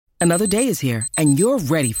Another day is here, and you're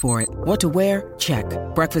ready for it. What to wear? Check.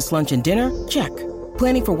 Breakfast, lunch, and dinner? Check.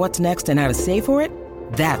 Planning for what's next and how to save for it?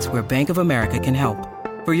 That's where Bank of America can help.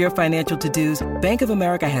 For your financial to-dos, Bank of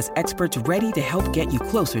America has experts ready to help get you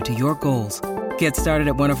closer to your goals. Get started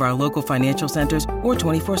at one of our local financial centers or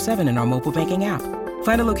 24/7 in our mobile banking app.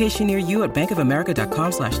 Find a location near you at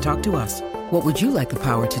bankofamerica.com/talktous. What would you like the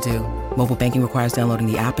power to do? Mobile banking requires downloading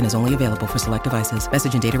the app and is only available for select devices.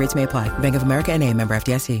 Message and data rates may apply. Bank of America N.A., member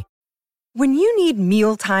FDIC. When you need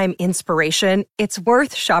mealtime inspiration, it's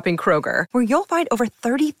worth shopping Kroger, where you'll find over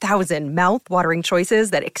 30,000 mouth-watering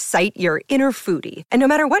choices that excite your inner foodie. And no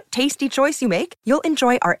matter what tasty choice you make, you'll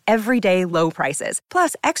enjoy our everyday low prices,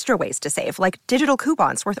 plus extra ways to save, like digital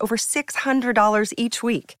coupons worth over $600 each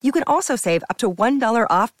week. You can also save up to $1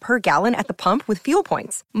 off per gallon at the pump with fuel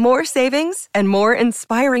points. More savings and more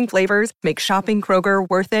inspiring flavors make shopping Kroger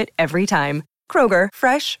worth it every time. Kroger,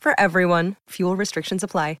 fresh for everyone. Fuel restrictions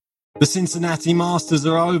apply. The Cincinnati Masters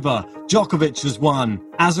are over. Djokovic has won.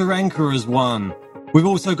 Azarenka has won. We've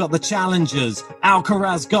also got the challengers.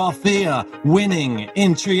 Alcaraz Garcia winning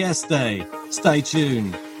in Trieste. Stay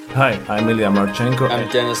tuned. Hi, I'm Ilya Marchenko. I'm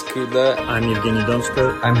Dennis Kudla. I'm Evgeny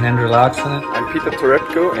Donskoy. I'm Henry Laaksonen. I'm Peter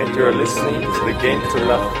Torebko, and you're listening to the Game to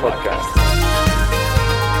Love podcast.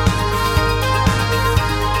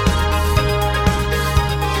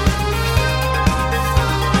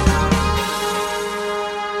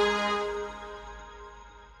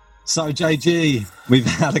 So, JG, we've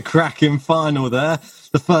had a cracking final there.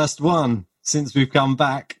 The first one since we've come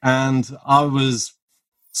back. And I was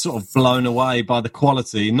sort of blown away by the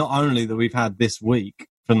quality, not only that we've had this week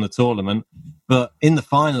from the tournament, but in the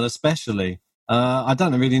final especially. I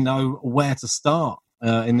don't really know where to start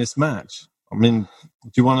in this match. I mean,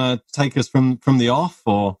 do you want to take us from the off?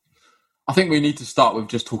 Or I think we need to start with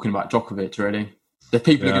just talking about Djokovic, really. The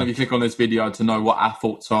people are going to be clicking on this video to know what our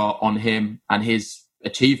thoughts are on him and his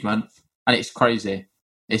achievement, and it's crazy.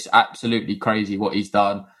 It's absolutely crazy what he's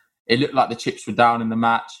done. It looked like the chips were down in the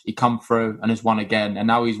match. He come through and has won again, and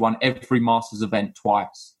now he's won every Masters event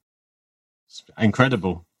twice. It's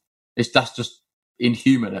incredible. That's just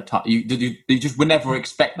inhuman at times. You just would never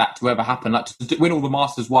expect that to ever happen. Like, to win all the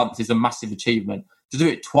Masters once is a massive achievement. To do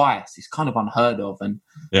it twice is kind of unheard of. And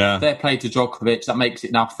fair play to Djokovic. That makes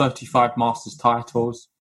it now 35 Masters titles.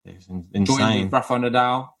 It's insane. Joined with Rafa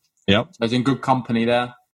Nadal. Yep. So he's in good company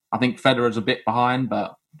there. I think Federer's a bit behind,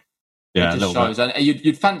 but it just shows. And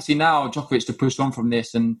you'd fancy now Djokovic to push on from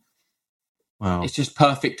this, and it's just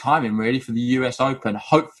perfect timing, really, for the US Open.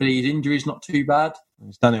 Hopefully his injury's not too bad.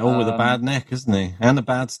 He's done it all with a bad neck, hasn't he? And a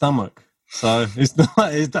bad stomach. So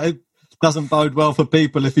it doesn't bode well for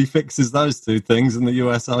people if he fixes those two things in the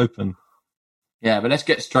US Open. Yeah, but let's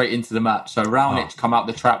get straight into the match. So Raonic come out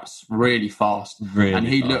the traps really fast. And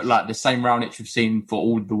he looked like the same Raonic we've seen for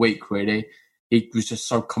all the week, really. He was just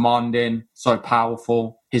so commanding, so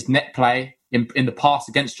powerful. His net play in the past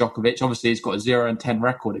against Djokovic, obviously he's got a 0-10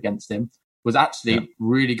 record against him, was actually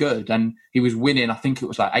really good. And he was winning, I think it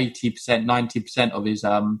was like 80%, 90% of his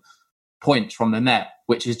points from the net,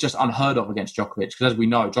 which is just unheard of against Djokovic. Because as we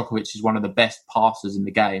know, Djokovic is one of the best passers in the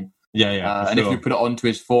game. And if you put it onto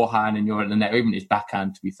his forehand and you're at the net, or even his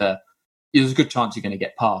backhand, to be fair, there's a good chance you're going to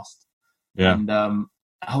get past. And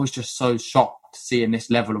I was just so shocked seeing this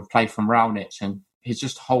level of play from Raonic and his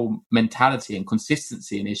just whole mentality and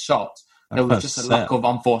consistency in his shots. There was just a lack of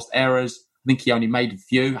unforced errors. I think he only made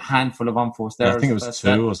a handful of unforced errors. I think it was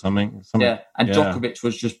two or something. And Djokovic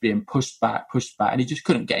was just being pushed back, and he just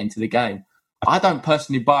couldn't get into the game. I don't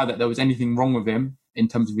personally buy that there was anything wrong with him in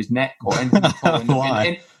terms of his neck or anything at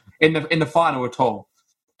all in the final at all,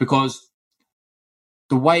 because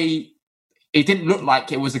the way it didn't look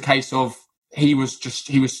like it was a case of he was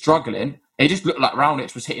struggling. It just looked like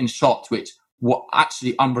Raonic was hitting shots which were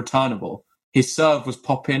actually unreturnable. His serve was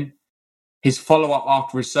popping. His follow-up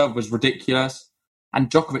after his serve was ridiculous.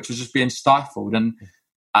 And Djokovic was just being stifled. And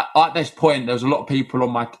at this point, there was a lot of people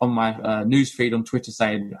on my news feed on Twitter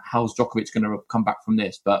saying, how's Djokovic going to come back from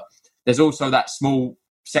this? But there's also that small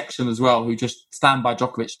section as well who just stand by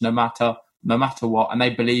Djokovic no matter what, and they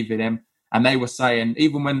believe in him. And they were saying,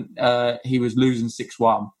 even when he was losing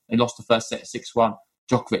 6-1, he lost the first set 6-1,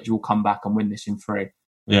 Djokovic will come back and win this in 3.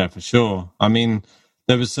 Yeah, for sure. I mean,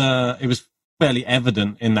 it was fairly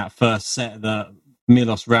evident in that first set that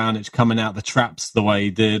Milos Raonic coming out the traps the way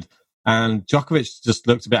he did, and Djokovic just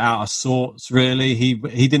looked a bit out of sorts, really. He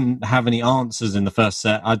didn't have any answers in the first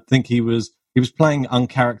set. I think he was playing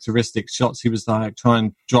uncharacteristic shots. He was like trying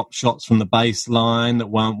to drop shots from the baseline that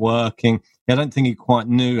weren't working. I don't think he quite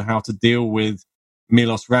knew how to deal with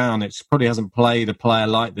Milos Raonic. Probably hasn't played a player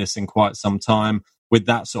like this in quite some time with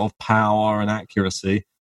that sort of power and accuracy.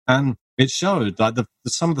 And it showed, like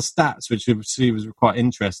some of the stats, which you see was quite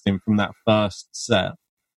interesting from that first set.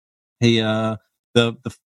 He the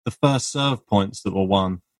first serve points that were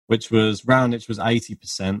won, which was Raonic was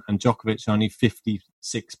 80% and Djokovic only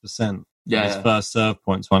 56%. His first serve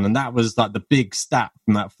points won, and that was like the big stat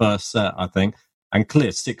from that first set, I think. And clear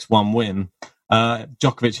 6-1 win.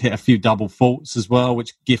 Djokovic hit a few double faults as well,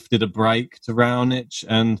 which gifted a break to Raonic,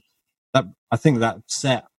 and I think that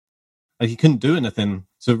set he couldn't do anything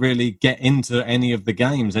to really get into any of the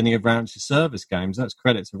games, any of Raonic's service games. That's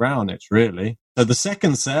credit to Raonic, really. So the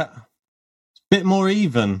second set, bit more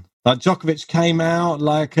even. Like Djokovic came out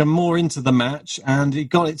like more into the match, and he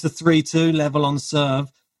got it to 3-2 level on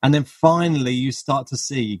serve. And then finally you start to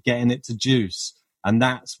see getting it to juice. And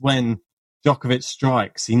that's when Djokovic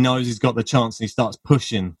strikes. He knows he's got the chance and he starts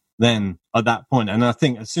pushing then at that point. And I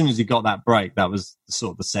think as soon as he got that break, that was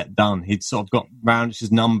sort of the set done. He'd sort of got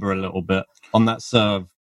Raonic's number a little bit on that serve.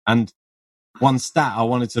 And one stat I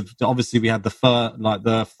wanted to, obviously we had the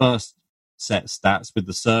first set stats with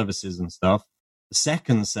the services and stuff. The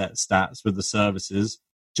second set stats with the services,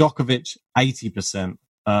 Djokovic 80%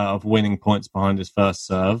 of winning points behind his first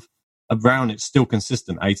serve. Raonic still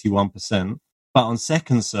consistent, 81%. But on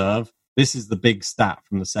second serve, this is the big stat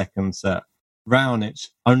from the second set. Raonic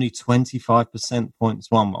only 25%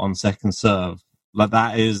 points won on second serve. Like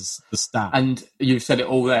that is the stat. And you've said it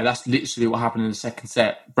all there. That's literally what happened in the second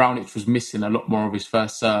set. Raonic was missing a lot more of his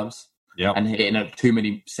first serves and hitting too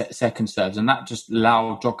many second serves. And that just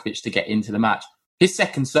allowed Djokovic to get into the match. His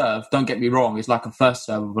second serve, don't get me wrong, is like a first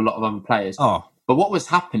serve of a lot of other players. Oh. But what was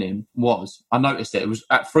happening was, I noticed it was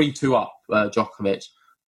at 3-2 up, Djokovic.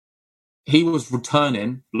 He was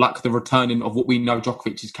returning like the returning of what we know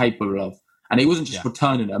Djokovic is capable of. And he wasn't just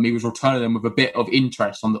returning them, he was returning them with a bit of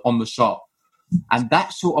interest on the shot. And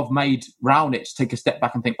that sort of made Raonic take a step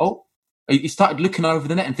back and think, he started looking over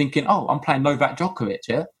the net and thinking, I'm playing Novak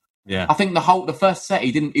Djokovic, Yeah. I think the first set,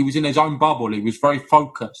 he was in his own bubble. He was very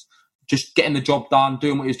focused, just getting the job done,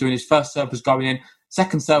 doing what he was doing. His first serve was going in.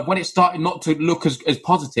 Second serve, when it started not to look as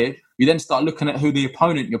positive, you then start looking at who the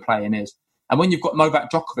opponent you're playing is. And when you've got Novak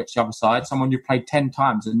Djokovic the other side, someone you've played 10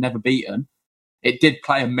 times and never beaten, it did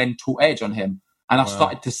play a mental edge on him. And I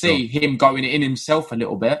started to see him going in himself a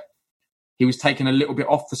little bit. He was taking a little bit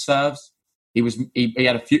off the serves. He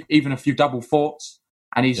had a few double faults.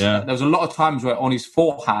 And there was a lot of times where on his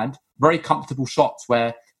forehand, very comfortable shots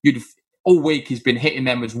where all week he's been hitting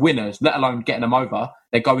them as winners, let alone getting them over.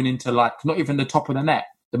 They're going into like not even the top of the net,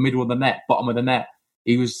 the middle of the net, bottom of the net.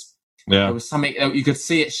 There was something you could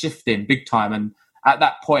see it shifting big time, and at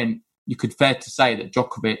that point, you could fair to say that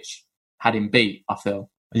Djokovic had him beat. I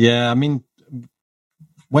feel. Yeah, I mean,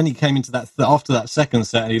 when he came into that after that second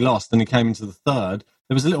set and he lost, and he came into the third,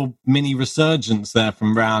 there was a little mini resurgence there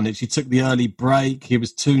from Raonic. He took the early break. He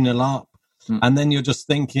was 2-0 up, and then you're just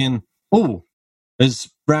thinking,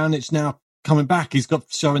 is Raonic now coming back? He's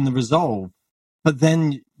got showing the resolve. But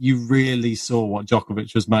then you really saw what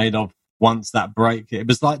Djokovic was made of once that break. It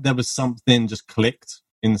was like there was something just clicked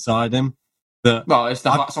inside him. It's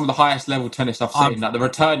some of the highest level tennis I've seen. Like the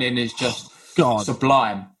returning is just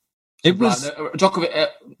sublime. It was Djokovic.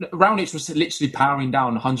 Raonic was literally powering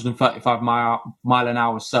down 135 mile an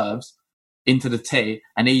hour serves into the tee,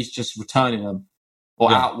 and he's just returning them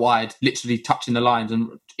out wide, literally touching the lines.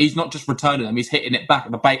 And he's not just returning them; he's hitting it back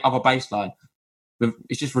at the other baseline.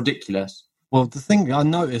 It's just ridiculous. Well, the thing I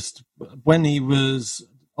noticed when he was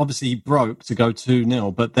obviously he broke to go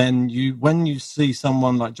 2-0, but then when you see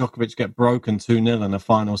someone like Djokovic get broken 2-0 in a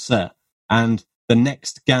final set, and the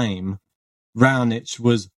next game, Raonic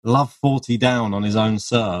was love 40 down on his own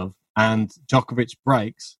serve, and Djokovic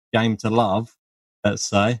breaks game to love, let's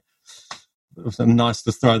say. It was nice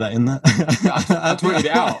to throw that in there. I tweeted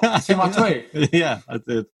it out. See my tweet? Yeah, I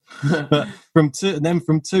did. But from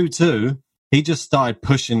 2-2, he just started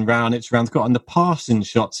pushing Raonic around the court, and the passing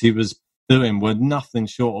shots he was doing were nothing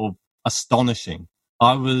short of astonishing.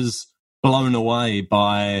 I was blown away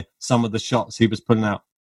by some of the shots he was putting out.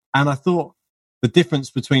 And I thought the difference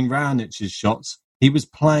between Raonic's shots, he was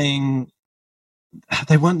playing,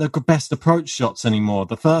 they weren't the best approach shots anymore.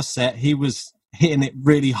 The first set, he was hitting it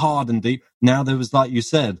really hard and deep. Now there was, like you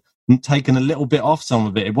said, taking a little bit off some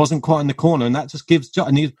of it. It wasn't quite in the corner, and that just gives,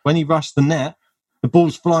 and when he rushed the net, the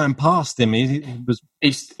ball's flying past him.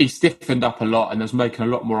 He stiffened up a lot and was making a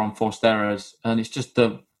lot more unforced errors. And it's just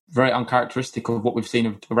very uncharacteristic of what we've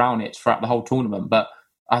seen around it throughout the whole tournament. But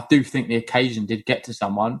I do think the occasion did get to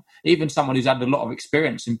someone, even someone who's had a lot of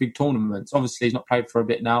experience in big tournaments. Obviously, he's not played for a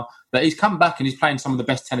bit now, but he's come back and he's playing some of the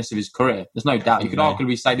best tennis of his career. There's no doubt. You could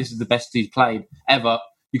arguably say this is the best he's played ever.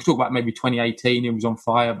 You could talk about maybe 2018, he was on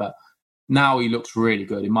fire, but Now he looks really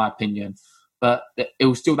good, in my opinion. But it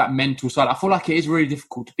was still that mental side. I feel like it is really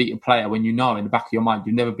difficult to beat a player when you know in the back of your mind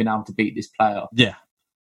you've never been able to beat this player. Yeah,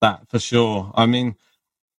 that for sure. I mean,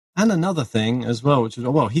 and another thing as well, which is,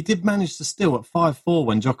 well, he did manage to steal at 5-4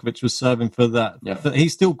 when Djokovic was serving for that. Yeah. But he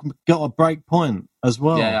still got a break point as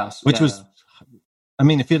well, which was, I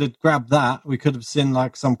mean, if he'd have grabbed that, we could have seen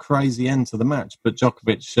like some crazy end to the match. But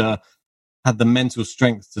Djokovic had the mental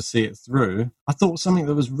strength to see it through. I thought something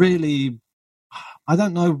that was really, I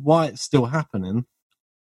don't know why it's still happening.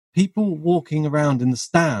 People walking around in the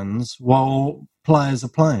stands while players are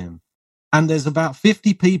playing. And there's about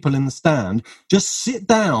 50 people in the stand. Just sit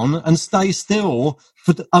down and stay still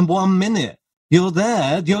for 1 minute. You're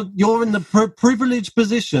there. You're in the privileged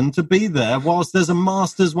position to be there whilst there's a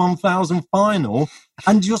Masters 1000 final,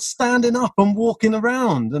 and you're standing up and walking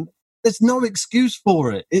around. And there's no excuse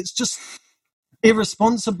for it. It's just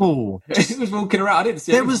irresponsible. He was walking around. I didn't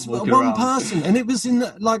see there was one person, and it was in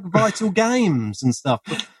like vital games and stuff.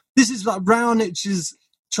 But this is like Raonic is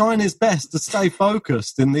trying his best to stay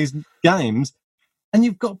focused in these games, and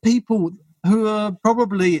you've got people who are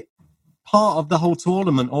probably part of the whole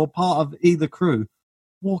tournament or part of either crew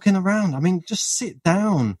walking around. I mean, just sit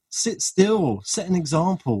down, sit still, set an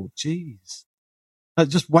example. Jeez. That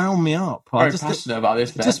just wound me up. Very passionate about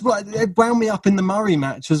this, Ben. It wound me up in the Murray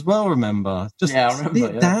match as well, remember? Just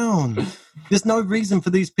sit down. There's no reason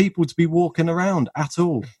for these people to be walking around at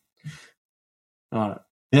all. All right.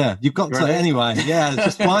 Yeah, you've got to anyway. Yeah, it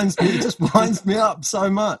just winds me up so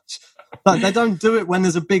much. Like, they don't do it when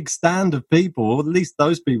there's a big stand of people, or at least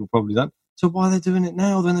those people probably don't. So why are they doing it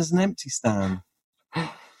now when there's an empty stand?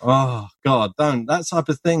 Oh God, don't. That type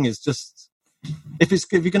of thing is just, if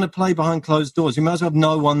you're going to play behind closed doors, you might as well have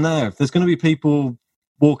no one there. If there's going to be people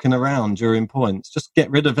walking around during points, just get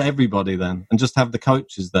rid of everybody then, and just have the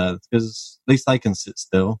coaches there, because at least they can sit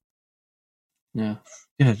still. Yeah.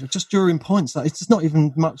 Yeah, just during points. Like, it's just not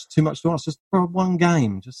even too much to ask. Just for one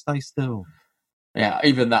game, just stay still. Yeah,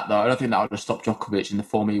 even that though, I don't think that would have stopped Djokovic in the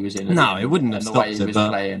form he was in. No, it wouldn't have stopped the way he was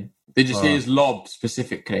playing. Did you see his lob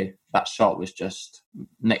specifically? That shot was just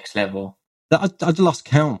next level. I'd lost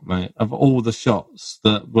count, mate, of all the shots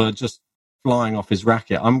that were just flying off his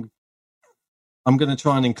racket. I'm going to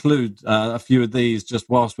try and include a few of these just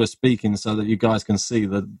whilst we're speaking, so that you guys can see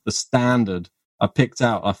the standard. I picked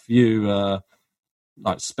out a few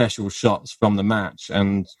like special shots from the match,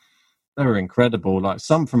 and they were incredible. Like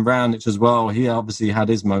some from Raonic as well. He obviously had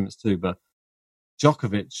his moments too, but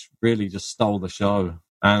Djokovic really just stole the show.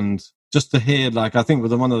 And just to hear, like, I think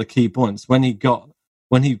was one of the key points when he got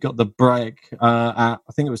the break at, I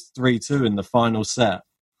think it was 3-2 in the final set,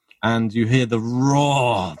 and you hear the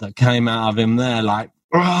roar that came out of him there, like,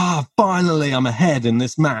 finally I'm ahead in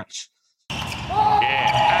this match.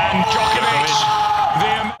 Yeah, and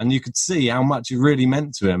Djokovic. And you could see how much it really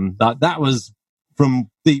meant to him. That was from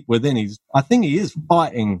deep within. I think he is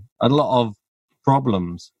fighting a lot of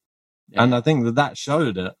problems. Yeah. And I think that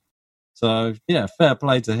showed it. So, yeah, fair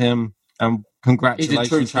play to him. And congratulations. He's a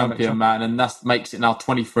true champion, man. And that makes it now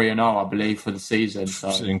 23-0, I believe, for the season. So.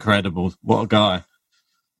 It's incredible. What a guy.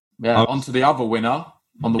 Yeah, on to the other winner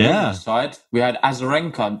on the women's side. We had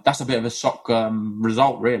Azarenka. That's a bit of a shock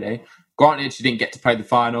result, really. Granted, she didn't get to play the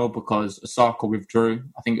final because Osaka withdrew.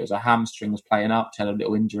 I think it was a hamstring was playing up. She had a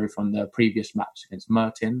little injury from the previous match against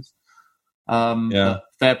Mertens. But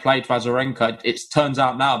fair play to Azarenka. It turns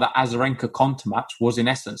out now that Azarenka-Konta match was in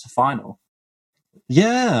essence a final.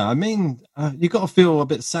 Yeah, I mean, you got to feel a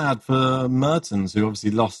bit sad for Mertens, who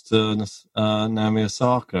obviously lost to Naomi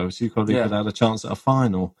Osaka. She probably could have had a chance at a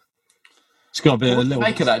final. She's got a bit. What do you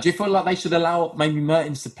make of that? Do you feel like they should allow maybe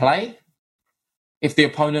Mertens to play if the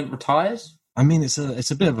opponent retires? I mean, it's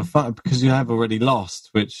a bit of a fight because you have already lost,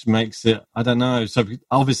 which makes it, I don't know. So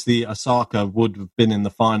obviously Osaka would have been in the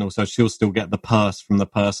final, so she'll still get the purse from the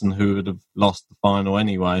person who would have lost the final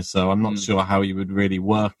anyway. So I'm not sure how you would really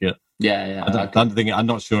work it. Yeah. I'm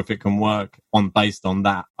not sure if it can work based on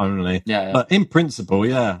that only. Yeah. But in principle,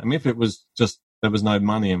 yeah. I mean, if it was just there was no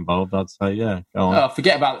money involved, I'd say, yeah, go on.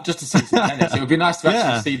 Forget about just to see some tennis. It would be nice to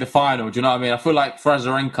actually see the final. Do you know what I mean? I feel like for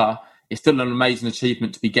Azarenka, it's still an amazing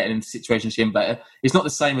achievement to be getting into the situation she's in, but it's not the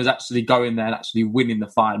same as actually going there and actually winning the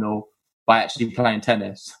final by actually playing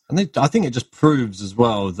tennis. And I think it just proves as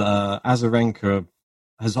well that Azarenka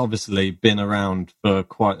has obviously been around for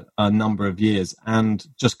quite a number of years and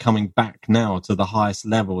just coming back now to the highest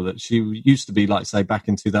level that she used to be, like, say, back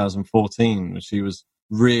in 2014, when she was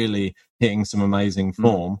really hitting some amazing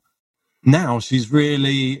form. Now she's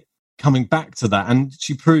really coming back to that, and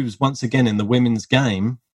she proves once again in the women's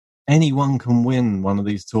game, anyone can win one of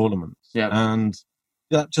these tournaments. Yeah. And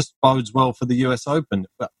that just bodes well for the US Open.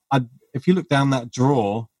 But if you look down that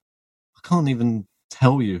draw, I can't even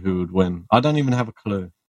tell you who would win. I don't even have a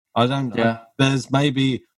clue. I don't. Yeah. There's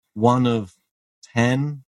maybe 1 of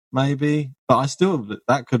 10, maybe, but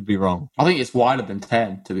that could be wrong. I think it's wider than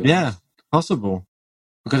 10, to be honest. Yeah, possible.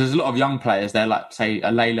 Because there's a lot of young players there, like, say,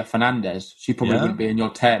 a Leila Fernandez. She probably wouldn't be in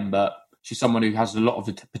your 10, but she's someone who has a lot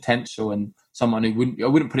of potential and someone who I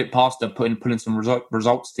wouldn't put it past her pulling some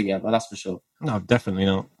results together, that's for sure. No, definitely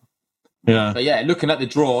not. Yeah. But yeah, looking at the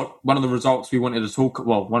draw, one of the results we wanted to talk,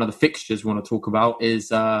 one of the fixtures we want to talk about is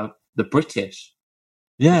the British.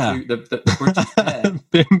 Yeah. The British pair.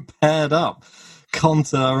 Been paired up.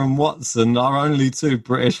 Konta and Watson are only 2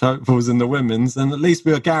 British hopefuls in the women's, and at least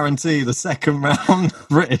we are guaranteed a second round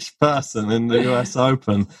British person in the US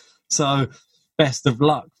Open. So best of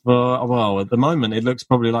luck at the moment it looks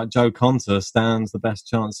probably like Joe Konta stands the best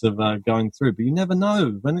chance of going through. But you never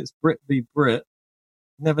know. When it's Brit v Brit,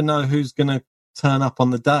 you never know who's going to turn up on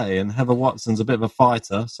the day, and Heather Watson's a bit of a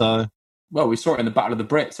fighter, so... Well, we saw it in the Battle of the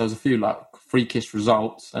Brits. There was a few freakish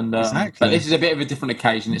results, and exactly. But this is a bit of a different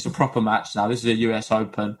occasion. It's a proper match now. This is a US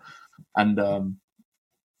Open, and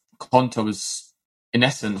Konta was, in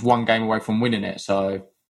essence, 1 game away from winning it. So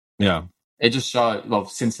yeah, it just shows. Well,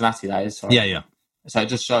 Cincinnati, that is. Sorry. Yeah. So it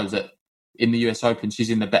just shows that in the US Open, she's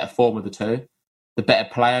in the better form of the two, the better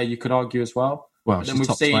player, you could argue as well. Well, but then we've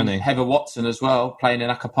seen 20. Heather Watson as well playing in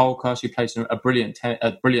Acapulco. She plays a brilliant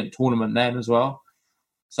tournament then as well.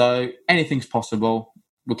 So anything's possible.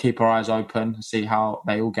 We'll keep our eyes open and see how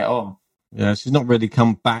they all get on. Yeah, she's not really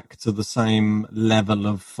come back to the same level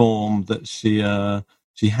of form that she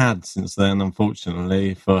had since then,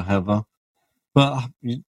 unfortunately, for Heather. But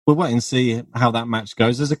we'll wait and see how that match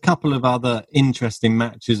goes. There's a couple of other interesting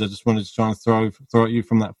matches I just wanted to try and throw at you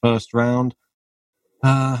from that first round.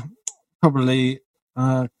 Probably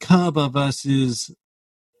Kerber versus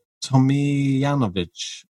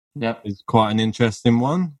Tomljanovic. Yep. Is quite an interesting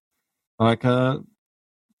one. Like that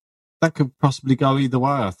could possibly go either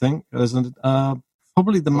way, I think. There's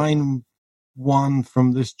probably the main one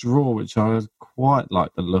from this draw, which I quite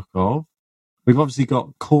like the look of. We've obviously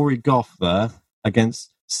got Corey Goff there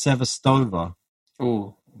against Sevastova.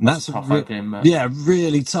 Oh, that's a tough opening match. Yeah,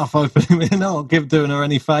 really tough opening. They're not doing her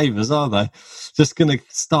any favours, are they? Just going to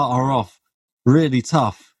start her off really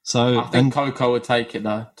tough. So I think Coco would take it,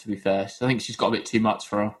 though, to be fair. I think she's got a bit too much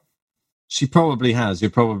for her. She probably has. You're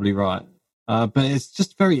probably right. But it's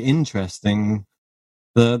just very interesting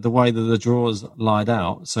the way that the draws lied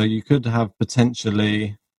out. So you could have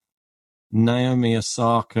potentially Naomi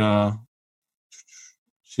Osaka.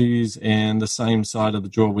 She's in the same side of the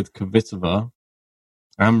draw with Kvitova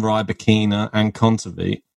and Rybakina and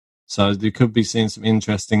Kontaveit. So you could be seeing some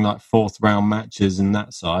interesting 4th round matches in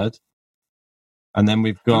that side. And then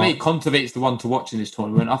we've got... For me, Kontaveit's the one to watch in this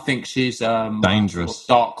tournament. I think she's dangerous.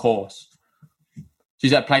 Dark horse.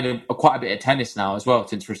 She's played quite a bit of tennis now as well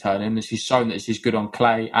since returning, and she's shown that she's good on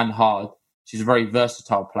clay and hard. She's a very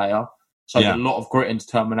versatile player. Shows a lot of grit and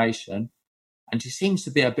determination, and she seems to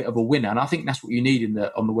be a bit of a winner. And I think that's what you need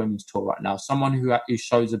on the women's tour right now. Someone who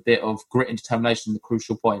shows a bit of grit and determination in the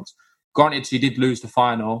crucial points. Granted, she did lose the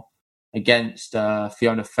final against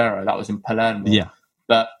Fiona Ferro. That was in Palermo. Yeah,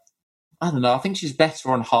 but I don't know. I think she's better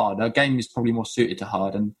on hard. Her game is probably more suited to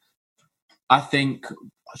hard, and I think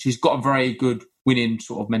she's got a very good winning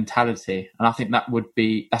sort of mentality, and I think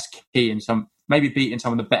that's key in maybe beating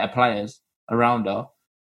some of the better players around her.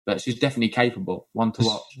 But she's definitely capable. One to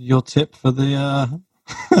watch. Your tip for the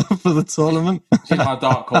for the tournament? She's my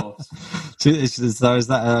dark horse. So is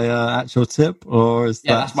that an actual tip, or is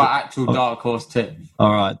that's my actual dark horse tip.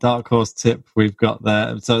 All right, dark horse tip we've got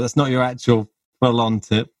there. So that's not your actual full-on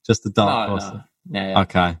tip, just the dark horse. No. Yeah.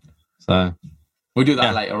 Okay, so we'll do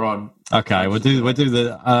that later on. Okay, we'll do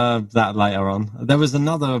that later on. There was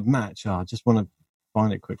another match. I just want to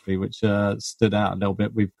find it quickly, which stood out a little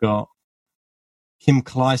bit. We've got Kim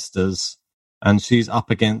Clijsters, and she's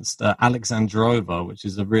up against Alexandrova, which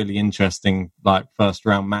is a really interesting first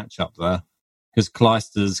round matchup there, because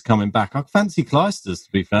Clijsters coming back. I fancy Clijsters,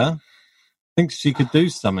 to be fair. I think she could do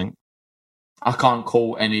something. I can't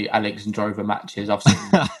call any Alexandrova matches. I've seen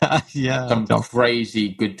some crazy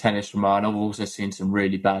good tennis from her, and I've also seen some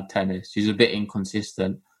really bad tennis. She's a bit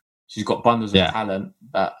inconsistent. She's got bundles of talent,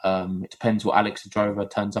 but it depends what Alexandrova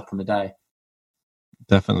turns up on the day.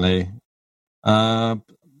 Definitely.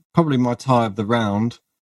 Probably my tie of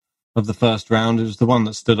the first round is the one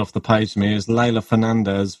that stood off the page to me, is Leila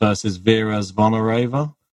Fernandez versus Vera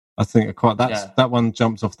Zvonareva. I think that one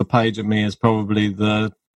jumped off the page at me as probably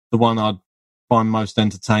the one I'd find most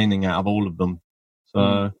entertaining out of all of them.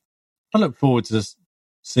 So I look forward to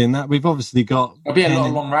seeing that. We've obviously got... There'll be a lot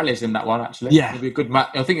of long rallies in that one, actually. Yeah. It'll be a good match.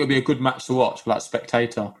 I think it'll be a good match to watch for, like,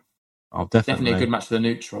 spectator. Oh, definitely a good match for the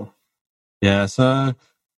neutral. Yeah, so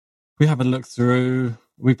we have a look through.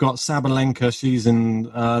 We've got Sabalenka. She's in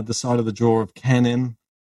the side of the draw of Kenin.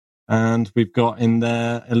 And we've got in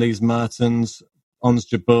there Elise Mertens, Ons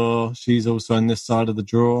Jabeur. She's also in this side of the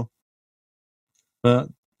draw. But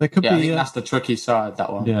there could be... I think that's the tricky side,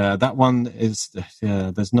 that one. Yeah, that one is...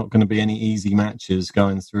 Yeah, there's not going to be any easy matches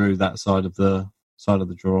going through that side of the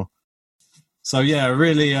draw. So, yeah,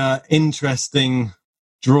 really interesting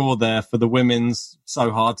draw there for the women's.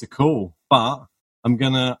 So hard to call. But I'm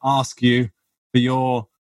going to ask you for your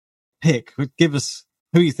pick. Give us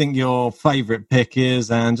who you think your favourite pick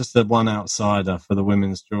is and just the one outsider for the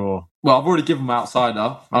women's draw. Well, I've already given my outsider.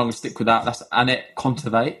 I'm going to stick with that. That's Annette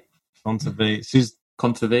Kontaveit. She's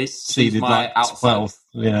She's my like outsider. 12th.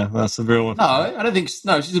 Yeah, that's a real... No, I don't think...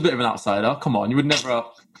 No, she's a bit of an outsider. Come on, you're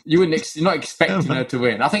not expecting her to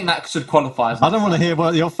win. I think that should qualify as... I don't want to hear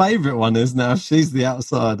what your favourite one is now. She's the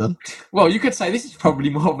outsider. Well, you could say this is probably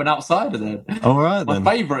more of an outsider then. All right, then.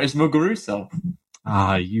 My favourite is Muguruza.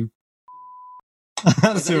 You...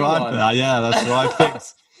 That's who I picked. Yeah, that's who I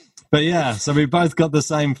picked. But yeah, so we both got the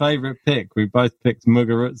same favourite pick. We both picked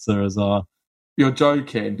Muguruza as our... You're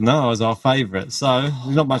joking. No, as our favourite. So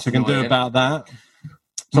there's not much I can do about that.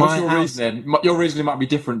 So what's your reasoning? Your reasoning might be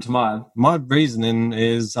different to mine. My reasoning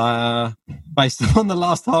is based on the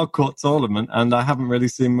last hardcourt tournament, and I haven't really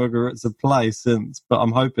seen Muguruza play since. But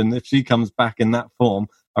I'm hoping if she comes back in that form,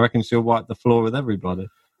 I reckon she'll wipe the floor with everybody.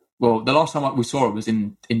 Well, the last time we saw her was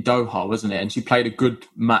in Doha, wasn't it? And she played a good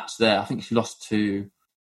match there. I think she lost to,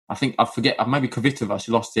 maybe Kvitova.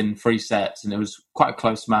 She lost in 3 sets, and it was quite a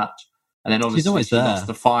close match. And then obviously she lost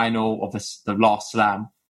the final of the last slam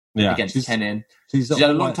against Kenin. She's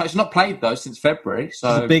had a long time. She's not played though since February.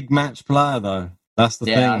 So she's a big match player though. That's the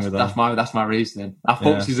thing with her. That's my reasoning. I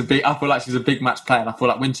feel like she's a big match player. And I feel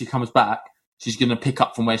like when she comes back, she's going to pick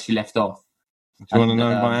up from where she left off. Do you want to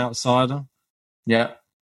know my outsider? Yeah.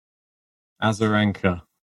 Azarenka.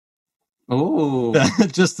 Oh,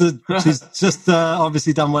 she's just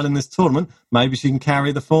obviously done well in this tournament. Maybe she can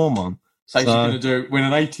carry the form on. So she's going to win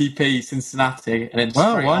an ATP Cincinnati, and then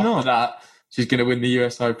straight after that, she's going to win the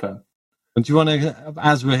US Open. And do you want to,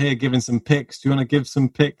 as we're here giving some picks, do you want to give some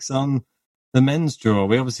picks on the men's draw?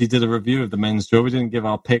 We obviously did a review of the men's draw. We didn't give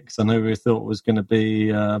our picks on who we thought was going to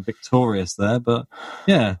be victorious there. But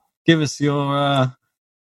yeah, give us your,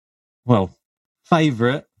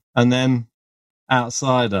 favourite and then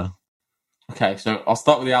outsider. Okay, so I'll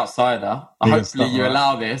start with the outsider. Hopefully you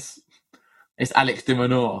allow this. It's Alex de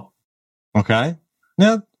Minaur. Okay.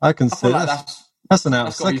 Yeah, I can see that. That's an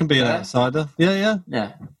outsider. That can be an outsider. Yeah.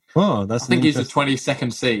 Oh, I think he's the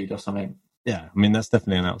 22nd seed or something. Yeah, I mean, that's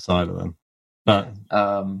definitely an outsider then. But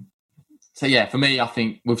so yeah, for me, I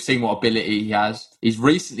think we've seen what ability he has. He's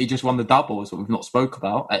recently just won the doubles that we've not spoke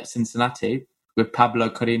about at Cincinnati with Pablo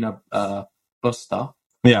Carreño Busta.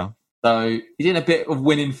 Yeah. So he's in a bit of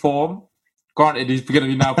winning form. Granted, he's going to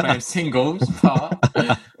be now playing singles,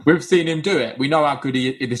 but we've seen him do it. We know how good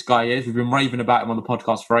this guy is. We've been raving about him on the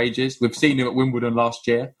podcast for ages. We've seen him at Wimbledon last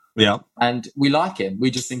year. Yeah. And we like him.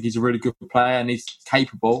 We just think he's a really good player and he's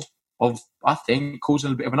capable of, I think,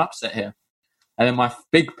 causing a bit of an upset here. And then my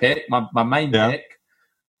big pick, my main pick,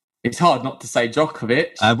 it's hard not to say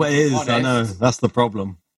Djokovic. It is, honest. I know. That's the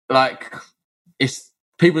problem. Like,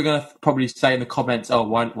 people are going to probably say in the comments, oh,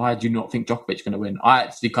 why do you not think Djokovic's going to win? I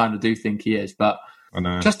actually kind of do think he is. But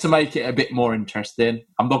just to make it a bit more interesting,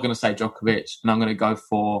 I'm not going to say Djokovic, and I'm going to go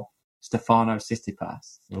for Stefano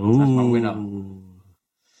Tsitsipas. Ooh. That's my winner.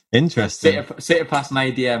 Interesting. Tsitsipas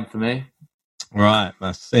and ADM for me. Right,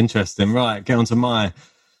 that's interesting. Right, get on to my...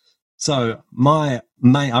 So, I'm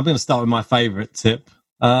going to start with my favourite tip.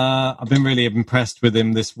 I've been really impressed with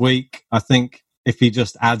him this week. I think if he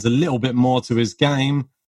just adds a little bit more to his game,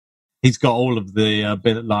 he's got all of the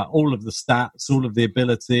all of the stats, all of the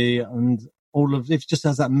ability, and if he just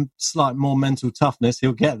has that slight more mental toughness,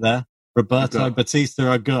 he'll get there. Roberto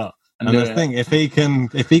Batista Agut. And I think if he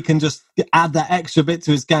can just add that extra bit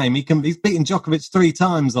to his game, he's beaten Djokovic 3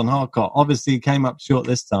 times on hardcourt. Obviously, he came up short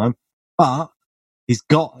this time, but he's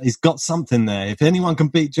got something there. If anyone can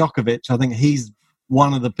beat Djokovic, I think he's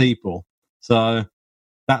one of the people. So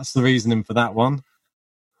that's the reasoning for that one.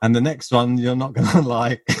 And the next one you're not going to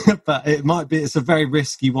like, but it's a very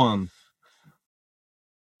risky one.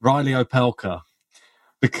 Riley Opelka.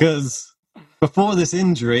 Because before this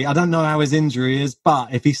injury, I don't know how his injury is,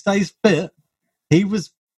 but if he stays fit, he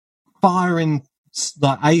was firing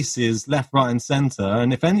like aces left, right and centre.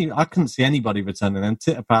 And I couldn't see anybody returning them.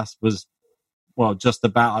 Tsitsipas was just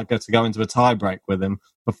about I got to go into a tie-break with him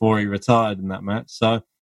before he retired in that match. So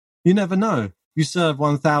you never know. You serve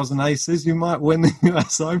 1,000 aces, you might win the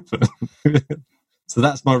US Open. So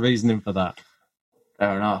that's my reasoning for that.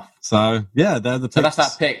 Fair enough. So, yeah, they're the picks. So that's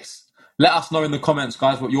our picks. Let us know in the comments,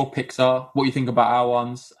 guys, what your picks are, what you think about our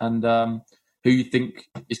ones, and who you think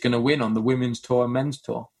is going to win on the women's tour and men's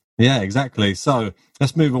tour. Yeah, exactly. So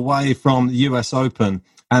let's move away from the US Open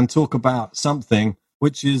and talk about something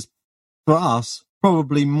which is, for us,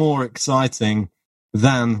 probably more exciting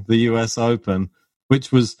than the US Open,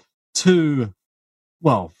 which was two,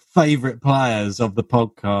 favourite players of the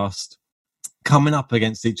podcast coming up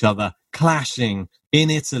against each other, clashing in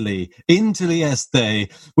Italy. In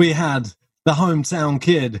Trieste, we had the hometown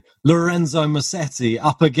kid, Lorenzo Musetti,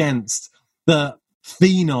 up against the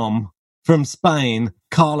phenom from Spain,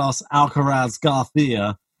 Carlos Alcaraz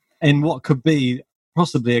Garcia, in what could be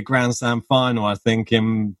possibly a Grand Slam final, I think,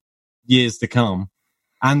 in years to come.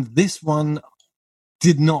 And this one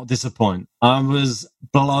did not disappoint. I was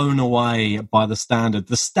blown away by the standard.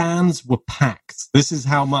 The stands were packed. This is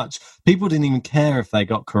how much people didn't even care if they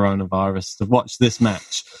got coronavirus to watch this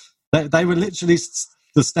match. They were literally,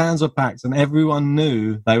 the stands were packed and everyone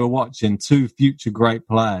knew they were watching two future great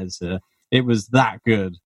players here. It was that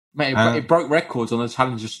good. Mate, it broke records on the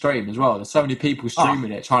Challenger stream as well. There's so many people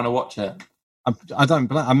streaming it, trying to watch it. I don't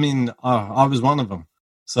blame. I mean, I was one of them.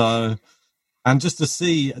 So, and just to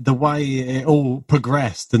see the way it all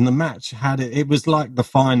progressed, and the match it was like the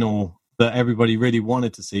final that everybody really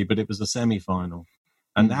wanted to see, but it was a semi-final.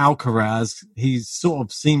 And Alcaraz, he sort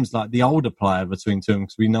of seems like the older player between two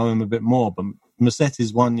because we know him a bit more. But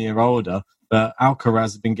Musetti's 1 year older, but Alcaraz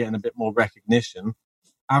has been getting a bit more recognition.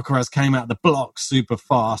 Alcaraz came out the block super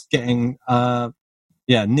fast, getting,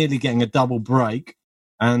 nearly getting a double break.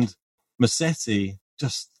 And Musetti,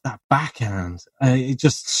 just that backhand, it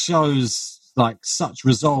just shows like such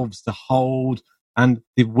resolves to hold. And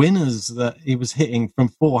the winners that he was hitting from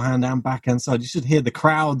forehand and backhand side, you should hear the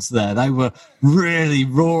crowds there. They were really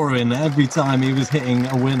roaring every time he was hitting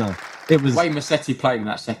a winner. It was the way Musetti played in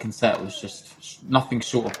that second set was just nothing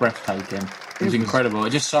short of breathtaking. It was incredible. It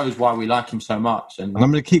just shows why we like him so much. And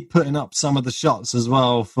I'm going to keep putting up some of the shots as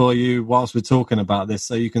well for you whilst we're talking about this,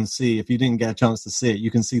 so you can see, if you didn't get a chance to see it,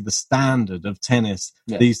 you can see the standard of tennis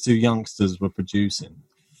these two youngsters were producing.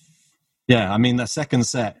 Yeah, I mean, that second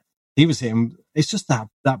set, he was hitting, it's just that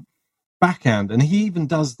backhand. And he even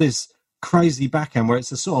does this crazy backhand where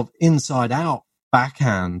it's a sort of inside-out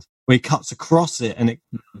backhand where he cuts across it and it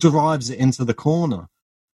drives it into the corner.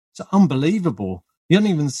 It's unbelievable. You don't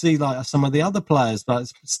even see like some of the other players, but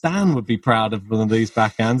Stan would be proud of one of these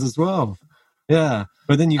backhands as well. Yeah.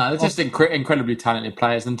 But then they're just incredibly talented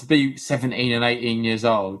players. And to be 17 and 18 years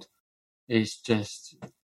old is just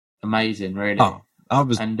amazing, really. Oh, I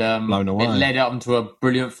was blown away. It led up into a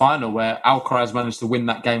brilliant final where Alcaraz managed to win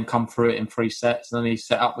that game, come through it in 3 sets, and then he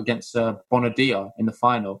set up against Bonadilla in the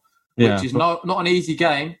final, which is not an easy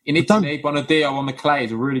game. In Italy, Bonadilla on the clay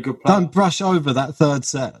is a really good player. Don't brush over that third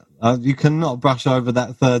set. You cannot brush over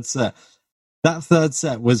that third set. That third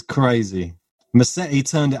set was crazy. Musetti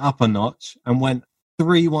turned it up a notch and went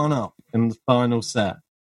 3-1 up in the final set.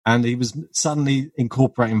 And he was suddenly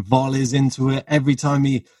incorporating volleys into it. Every time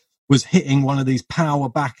he was hitting one of these power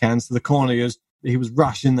backhands to the corner, he was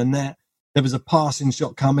rushing the net. There was a passing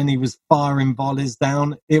shot coming. He was firing volleys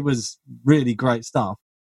down. It was really great stuff.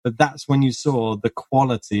 But that's when you saw the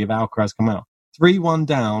quality of Alcaraz come out. 3-1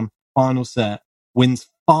 down, final set, wins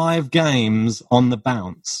 5 games on the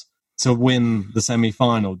bounce to win the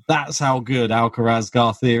semi-final. That's how good Alcaraz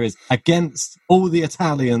Garcia is against all the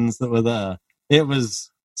Italians that were there. It was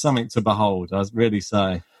something to behold, I'd really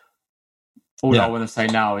say. All I want to say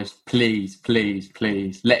now is please, please,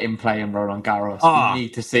 please let him play in Roland Garros. We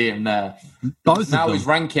need to see him there. Now his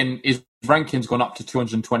ranking's gone up to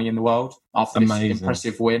 220 in the world after this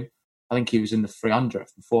impressive win. I think he was in the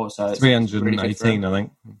 300th before, so it's 318, I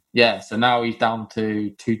think. Yeah, so now he's down to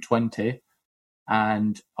 220,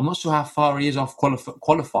 and I'm not sure how far he is off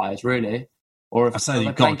qualifiers, really, or if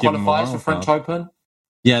they're playing qualifiers for French Open.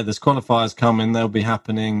 Yeah, there's qualifiers coming. They'll be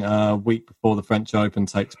happening a week before the French Open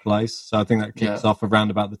takes place. So I think that kicks off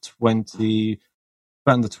around about the 20th,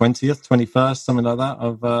 21st, something like that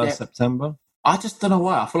of September. I just don't know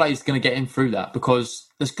why. I feel like he's going to get in through that because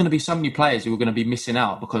there's going to be so many players who are going to be missing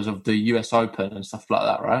out because of the US Open and stuff like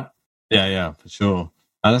that, right? Yeah, for sure.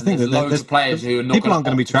 And I think there's loads of players who are not people aren't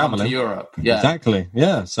going to be traveling to Europe. Yeah, exactly.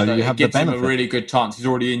 Yeah, so you have the benefit. Gives him a really good chance. He's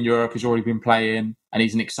already in Europe. He's already been playing, and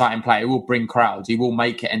he's an exciting player. He will bring crowds. He will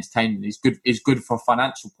make it entertaining. He's good. He's good from a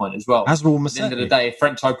financial point as well. As will Musetti. At the end of the day,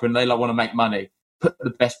 French Open, they want to make money. Put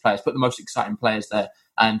the best players, put the most exciting players there.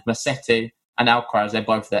 And Musetti, and Alcaraz, they're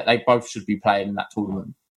both there. They both should be playing in that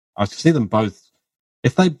tournament. I see them both.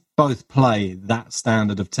 If they both play that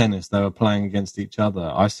standard of tennis they were playing against each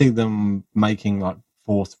other, I see them making like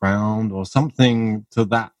 4th round or something to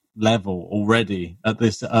that level already at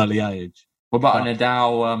this early age. What about a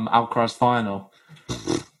Nadal Alcaraz final?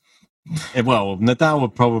 Well, Nadal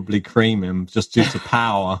would probably cream him just due to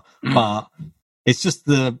power, but it's just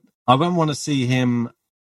I don't want to see him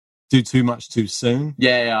do too much too soon.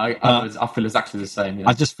 I feel exactly the same. Yeah.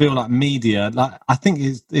 I just feel like media, I think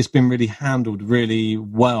it's been really handled really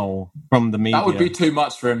well from the media. That would be too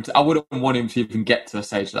much for him. I wouldn't want him to even get to a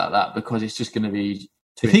stage like that because it's just going to be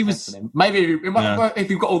too intense for him. Maybe if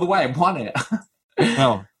he got all the way and won it.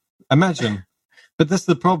 Well, imagine. But that's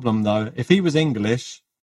the problem, though. If he was English,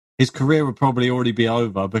 his career would probably already be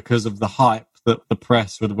over because of the hype that the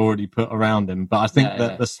press would have already put around him. But I think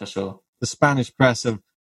the Spanish press have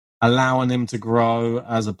allowing him to grow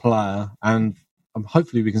as a player, and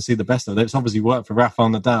hopefully we can see the best of it. It's obviously worked for Rafael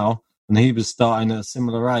Nadal, and he was starting at a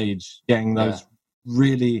similar age, getting those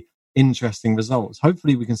really interesting results.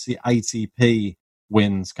 Hopefully we can see ATP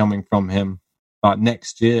wins coming from him, like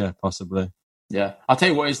next year, possibly. Yeah. I'll tell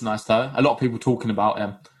you what is nice, though. A lot of people talking about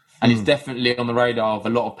him, and he's definitely on the radar of a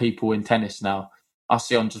lot of people in tennis now. I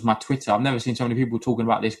see on just my Twitter, I've never seen so many people talking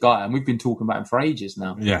about this guy, and we've been talking about him for ages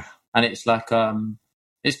now. Yeah. And it's like...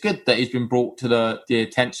 it's good that he's been brought to the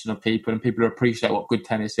attention of people and people appreciate what good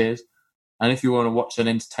tennis is. And if you want to watch an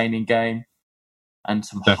entertaining game and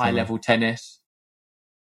some high-level tennis,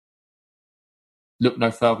 look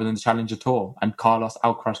no further than the Challenger Tour and Carlos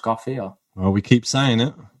Alcaraz Garcia. Well, we keep saying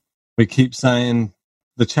it. We keep saying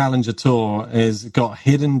the Challenger Tour has got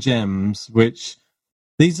hidden gems, which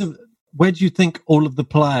these are... Where do you think all of the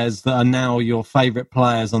players that are now your favourite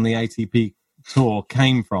players on the ATP Tour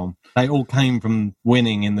came from? They all came from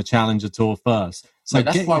winning in the Challenger Tour first. So mate,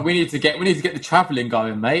 that's why we need to get the travelling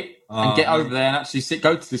going, mate, and get over there and actually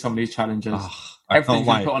go to some of these challenges. Everything's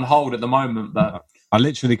been put on hold at the moment, but I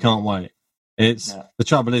literally can't wait. The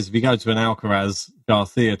trouble is, if you go to an Alcaraz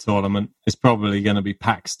Garcia tournament, it's probably going to be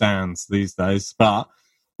packed stands these days, but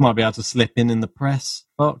might be able to slip in the press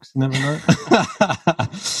box. You never know.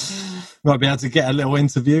 Might be able to get a little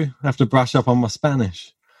interview. I have to brush up on my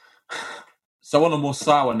Spanish. So on a more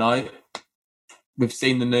sour note, we've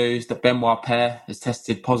seen the news that Benoit Paire has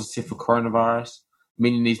tested positive for coronavirus,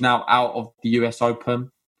 meaning he's now out of the US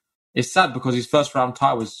Open. It's sad because his first round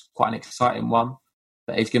tie was quite an exciting one,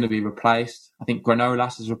 but he's going to be replaced. I think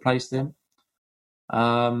Granollers has replaced him.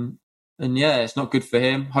 And yeah, it's not good for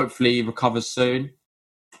him. Hopefully he recovers soon.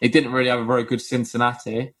 He didn't really have a very good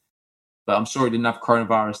Cincinnati, but I'm sure he didn't have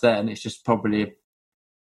coronavirus then. It's just probably,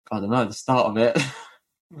 the start of it.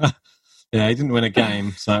 Yeah, he didn't win a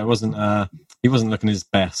game, so it wasn't. He wasn't looking his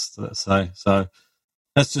best, let's say. So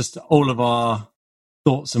that's just all of our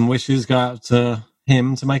thoughts and wishes go out to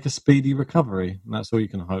him to make a speedy recovery, and that's all you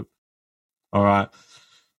can hope. All right.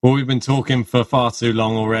 Well, we've been talking for far too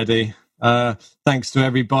long already. Thanks to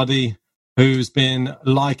everybody who's been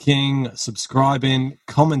liking, subscribing,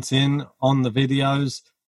 commenting on the videos.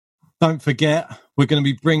 Don't forget, we're going to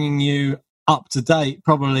be bringing you up-to-date,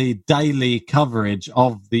 probably daily coverage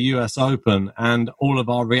of the US Open and all of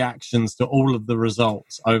our reactions to all of the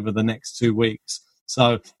results over the next 2 weeks.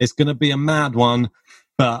 So it's going to be a mad one,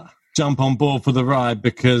 but jump on board for the ride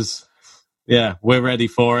because, we're ready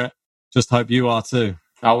for it. Just hope you are too.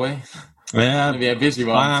 Are we? Yeah. It's going to be a busy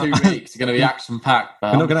one. 2 weeks. It's going to be action-packed.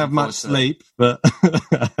 We're not going to have much sleep, but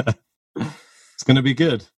it's going to be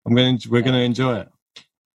good. We're going to enjoy it.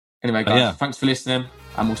 Anyway, guys, thanks for listening,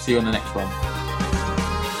 and we'll see you on the next one.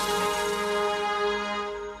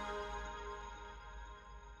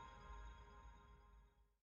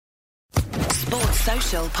 Sports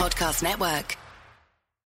Social Podcast Network.